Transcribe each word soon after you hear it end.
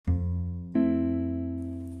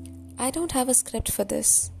I don't have a script for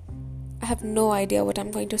this. I have no idea what I'm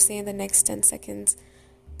going to say in the next 10 seconds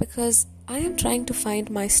because I am trying to find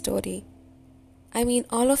my story. I mean,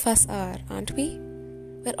 all of us are, aren't we?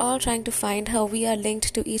 We're all trying to find how we are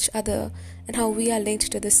linked to each other and how we are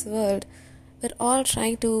linked to this world. We're all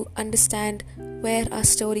trying to understand where our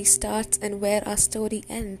story starts and where our story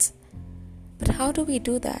ends. But how do we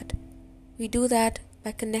do that? We do that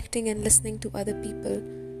by connecting and listening to other people.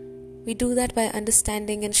 We do that by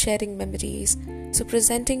understanding and sharing memories. So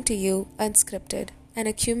presenting to you Unscripted, an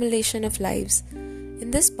accumulation of lives. In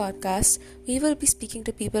this podcast, we will be speaking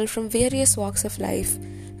to people from various walks of life,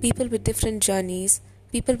 people with different journeys,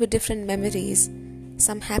 people with different memories,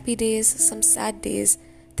 some happy days, some sad days,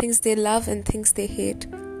 things they love and things they hate.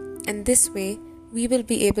 And this way, we will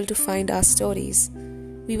be able to find our stories.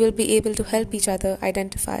 We will be able to help each other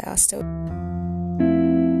identify our story.